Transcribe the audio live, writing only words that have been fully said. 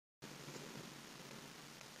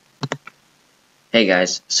Hey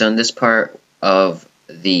guys, so in this part of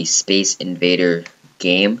the Space Invader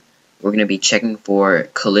game, we're going to be checking for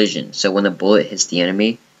collision. So when the bullet hits the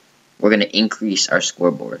enemy, we're going to increase our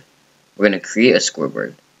scoreboard. We're going to create a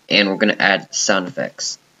scoreboard, and we're going to add sound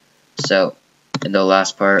effects. So in the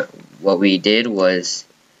last part, what we did was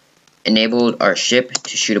enabled our ship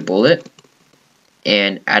to shoot a bullet,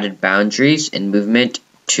 and added boundaries and movement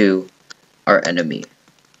to our enemy.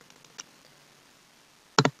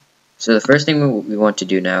 So the first thing we want to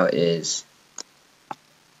do now is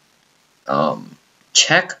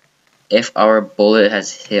check if our bullet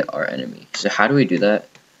has hit our enemy. So how do we do that?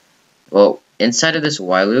 Well, inside of this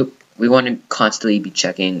while loop, we want to constantly be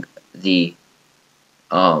checking the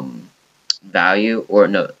value, or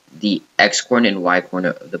no, the x coordinate and y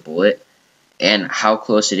coordinate of the bullet, and how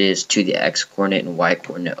close it is to the x coordinate and y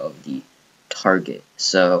coordinate of the target.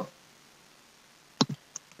 So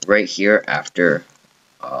right here, after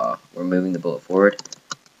we're moving the bullet forward,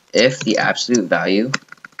 if the absolute value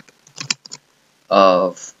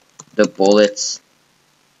of the bullet's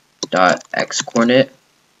dot x coordinate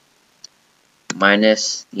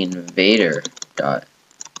minus the invader dot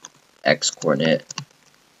x coordinate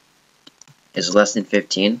is less than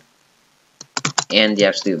 15, and the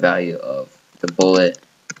absolute value of the bullet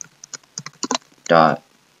dot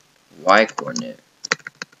y coordinate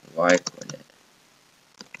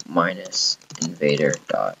minus invader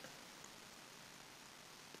dot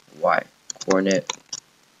y coordinate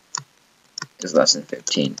is less than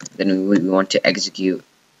 15, then we want to execute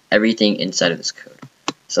everything inside of this code.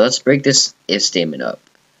 So let's break this if statement up.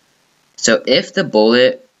 So if the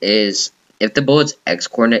bullet's x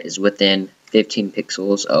coordinate is within 15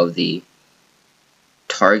 pixels of the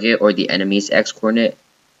target or the enemy's x coordinate,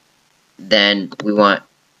 then we want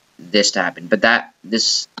this to happen. But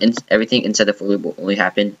everything inside the for loop will only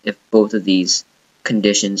happen if both of these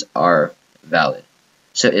conditions are valid.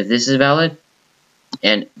 So if this is valid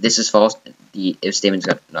and this is false, the if statement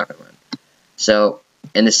is not going to run. So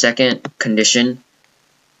in the second condition,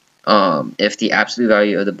 if the absolute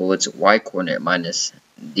value of the bullet's y coordinate minus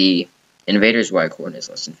the invader's y coordinate is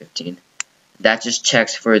less than 15, that just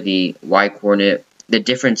checks for the y coordinate, the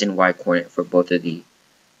difference in y coordinate for both of the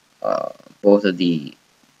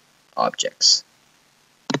objects.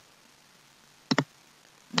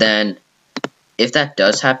 Then, if that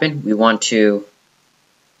does happen, we want to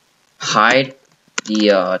hide the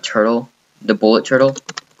bullet turtle,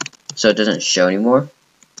 so it doesn't show anymore.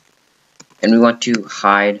 And we want to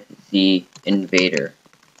hide the invader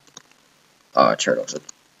turtle, so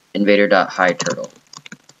invader.hide turtle.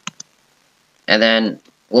 And then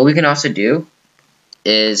what we can also do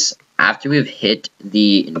is, after we've hit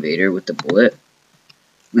the invader with the bullet,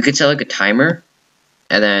 we could set like a timer,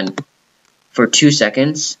 and then for 2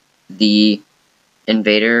 seconds the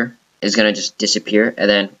invader is gonna just disappear, and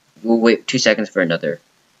then we'll wait 2 seconds for another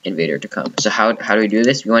invader to come. So how do we do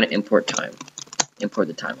this? We want to import the time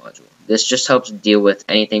module. This just helps deal with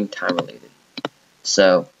anything time related.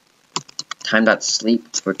 So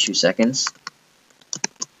time.sleep for 2 seconds.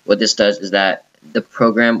 What this does is that the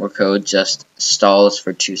program or code just stalls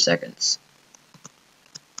for 2 seconds.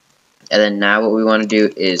 And then now what we want to do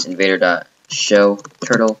is invader.show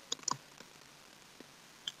turtle.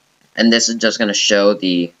 And this is just going to show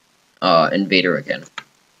the invader again.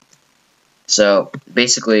 So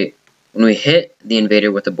basically, when we hit the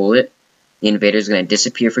invader with a bullet, the invader is going to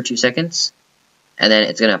disappear for 2 seconds, and then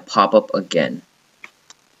it's going to pop up again.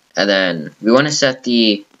 And then we want to set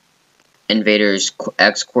the invader's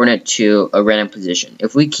x coordinate to a random position.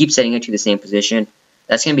 If we keep setting it to the same position,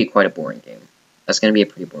 that's going to be quite a boring game. That's going to be a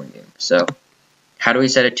pretty boring game. So how do we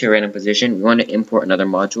set it to a random position? We want to import another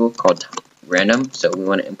module called random. So we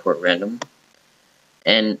want to import random.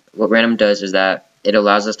 And what random does is that it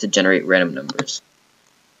allows us to generate random numbers.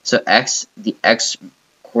 So the x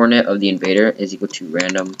coordinate of the invader is equal to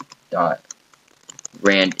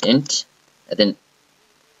random.randint, and then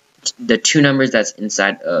the two numbers that's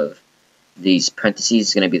inside of these parentheses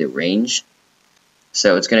is going to be the range.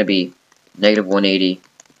 So it's going to be -180,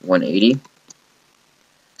 180.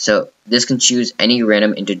 So this can choose any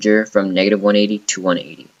random integer from -180 to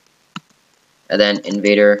 180. And then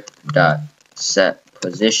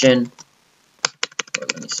invader.setPosition, or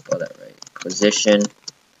let me spell that right, position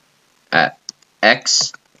at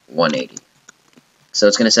x 180. So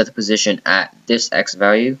it's going to set the position at this x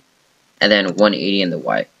value, and then 180 in the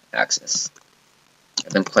y axis.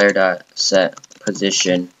 And then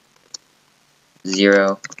player.setPosition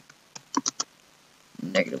 0,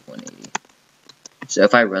 -180. So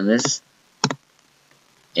if I run this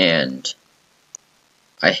and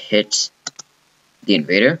I hit the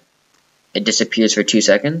invader, it disappears for 2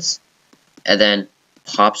 seconds, and then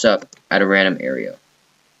pops up at a random area.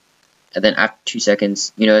 And then after 2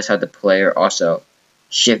 seconds, you notice how the player also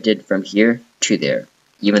shifted from here to there,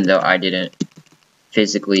 even though I didn't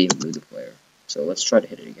physically move the player. So let's try to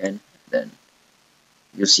hit it again. Then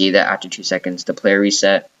you'll see that after 2 seconds, the player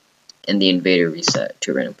reset and the invader reset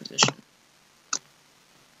to a random position.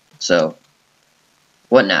 So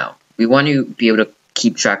what now? We want to be able to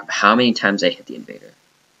keep track of how many times I hit the invader.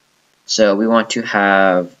 So we want to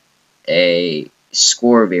have a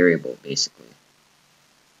score variable, basically.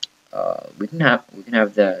 We can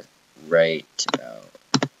have that right about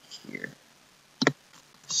here.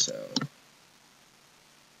 So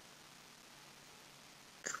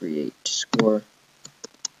create score,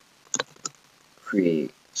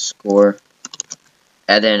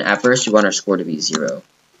 and then at first we want our score to be 0.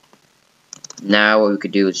 Now what we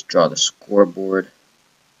could do is draw the scoreboard.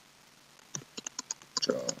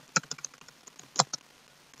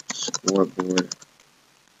 Scoreboard.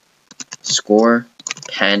 Score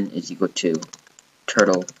pen is equal to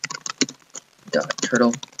turtle dot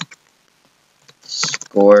turtle.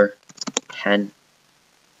 Score pen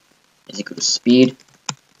is equal to speed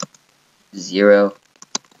 0.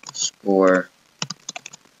 Score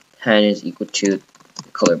pen is equal to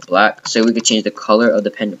the color black. So we could change the color of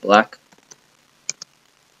the pen to black.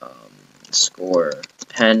 Score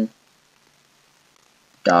pen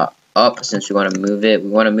dot up, since we want to move it. We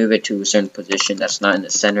want to move it to a certain position that's not in the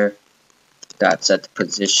center. Dot set the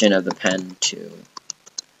position of the pen to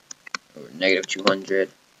negative 200,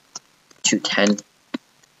 210.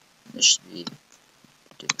 This should be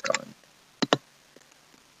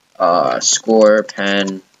gone. Score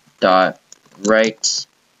pen dot right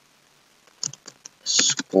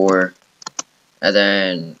score, and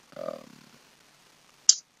then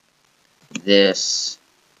this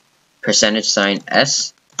percentage sign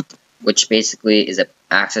S, which basically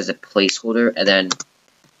acts as a placeholder, and then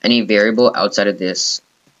any variable outside of this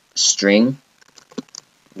string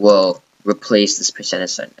will replace this percentage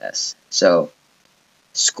sign S. So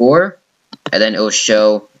score, and then it will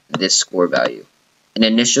show this score value. And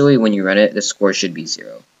initially when you run it, the score should be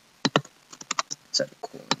 0. Let's have a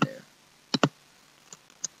colon there.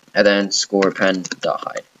 And then score pen dot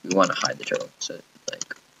hide. We want to hide the turtle. So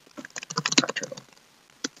like hide turtle.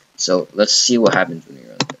 So let's see what happens when we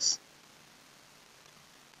run this.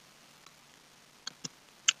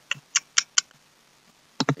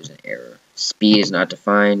 There's an error. Speed is not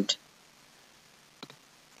defined.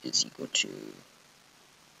 Is equal to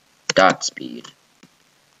dot speed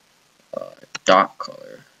dot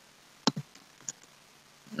color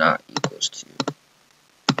not equals to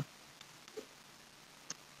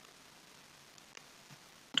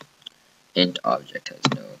int object has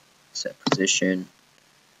no set position.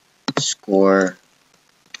 Score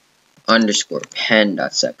underscore pen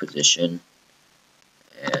dot set position,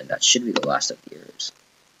 and that should be the last of the errors.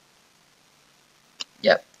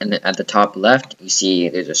 Yep, and then at the top left you see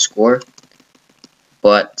there's a score,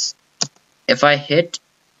 but if I hit,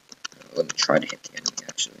 let me try to hit the enemy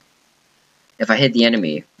actually. If I hit the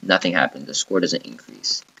enemy, nothing happens. The score doesn't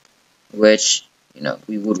increase, which, you know,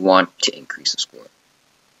 we would want to increase the score.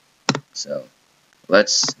 So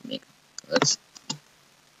let's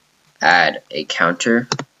add a counter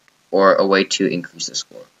or a way to increase the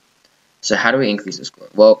score. So how do we increase the score?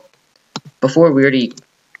 Well, before we already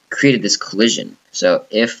created this collision. So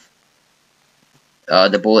if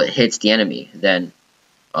the bullet hits the enemy, then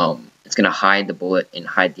it's going to hide the bullet and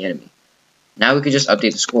hide the enemy. Now we could just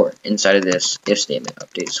update the score inside of this if statement,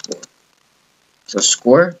 update score. So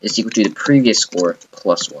score is equal to the previous score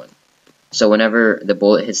plus 1. So whenever the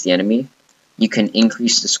bullet hits the enemy, you can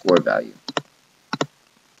increase the score value.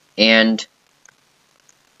 And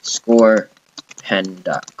score pen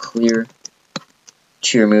dot clear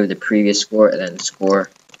to remove the previous score, and then score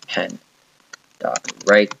pen dot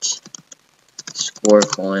right score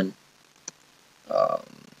colon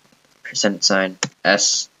percent sign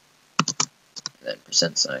S, and then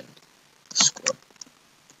percent sign score.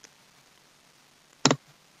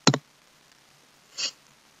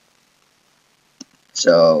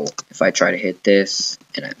 So if I try to hit this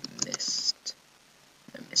and I missed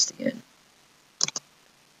again,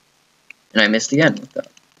 and I missed again. What the?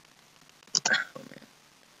 Oh man.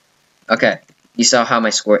 Okay, you saw how my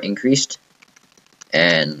score increased,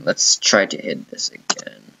 and let's try to hit this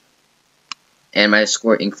again, and my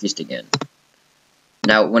score increased again.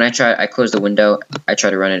 Now when I close the window, I try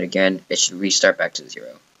to run it again, it should restart back to 0,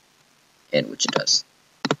 and which it does.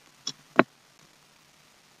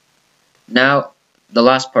 Now the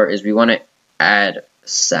last part is we want to add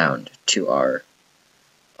sound to our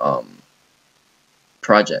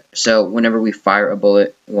project. So whenever we fire a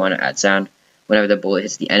bullet, we want to add sound. whenever the bullet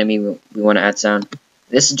hits the enemy, we want to add sound.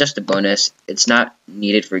 This is just a bonus. It's not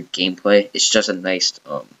needed for gameplay. It's just a nice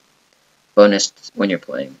bonus when you're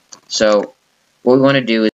playing. So what we want to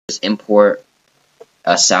do is import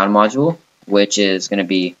a sound module, which is going to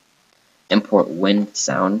be import win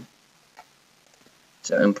sound.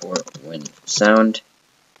 So import win sound.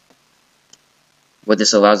 What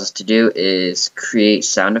this allows us to do is create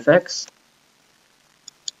sound effects.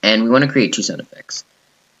 And we want to create two sound effects.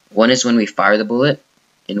 One is when we fire the bullet,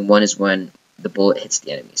 and one is when the bullet hits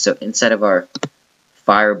the enemy. So inside of our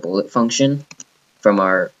fire bullet function from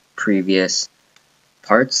our previous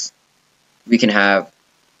parts, we can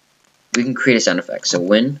create a sound effect. So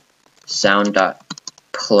when sound dot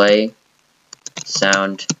play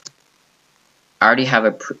sound. I already have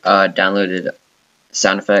a downloaded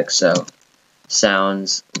sound effect, so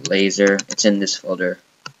sounds laser. It's in this folder,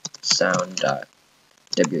 sound.wav,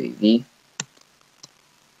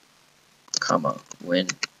 comma when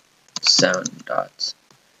sound dot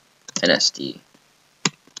nsd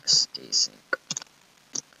async.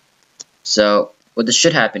 So what this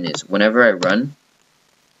should happen is whenever I run,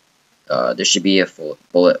 there should be a full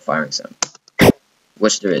bullet firing sound,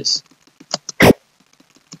 which there is.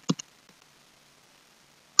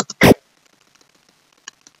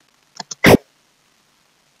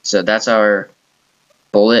 So that's our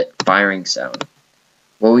bullet firing sound.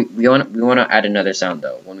 Well, we want to add another sound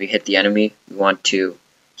though. When we hit the enemy, we want to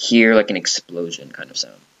hear like an explosion kind of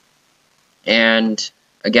sound. And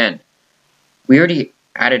again, we already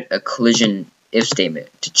added a collision if statement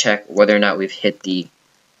to check whether or not we've hit the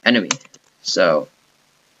enemy. So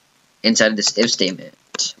inside of this if statement,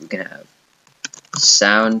 we can have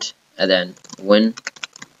sound and then when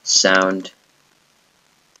sound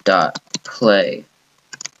dot play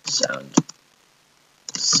sound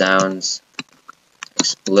sounds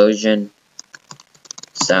explosion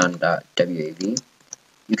sound.wav.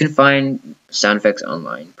 You can find sound effects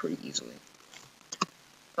online pretty easily.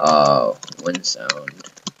 When sound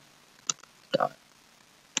dot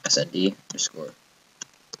snd underscore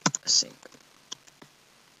async.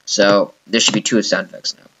 So there should be two sound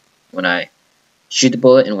effects now. When I shoot the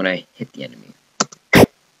bullet and when I hit the enemy.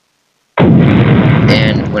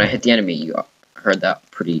 And when I hit the enemy, you heard that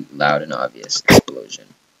pretty loud and obvious explosion.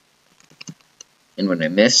 And when I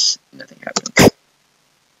miss, nothing happens.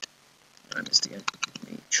 And I missed again.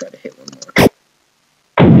 Let me try to hit one more.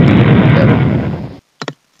 Yep.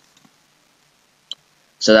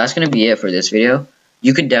 So that's going to be it for this video.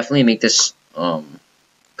 You could definitely make this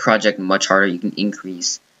project much harder. You can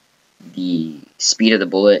increase the speed of the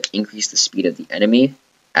bullet, increase the speed of the enemy,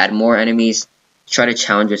 add more enemies, try to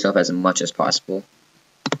challenge yourself as much as possible.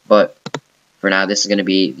 But for now, this is going to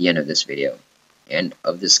be the end of this video and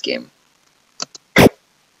of this game.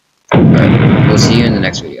 Alright, we'll see you in the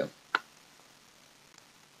next video.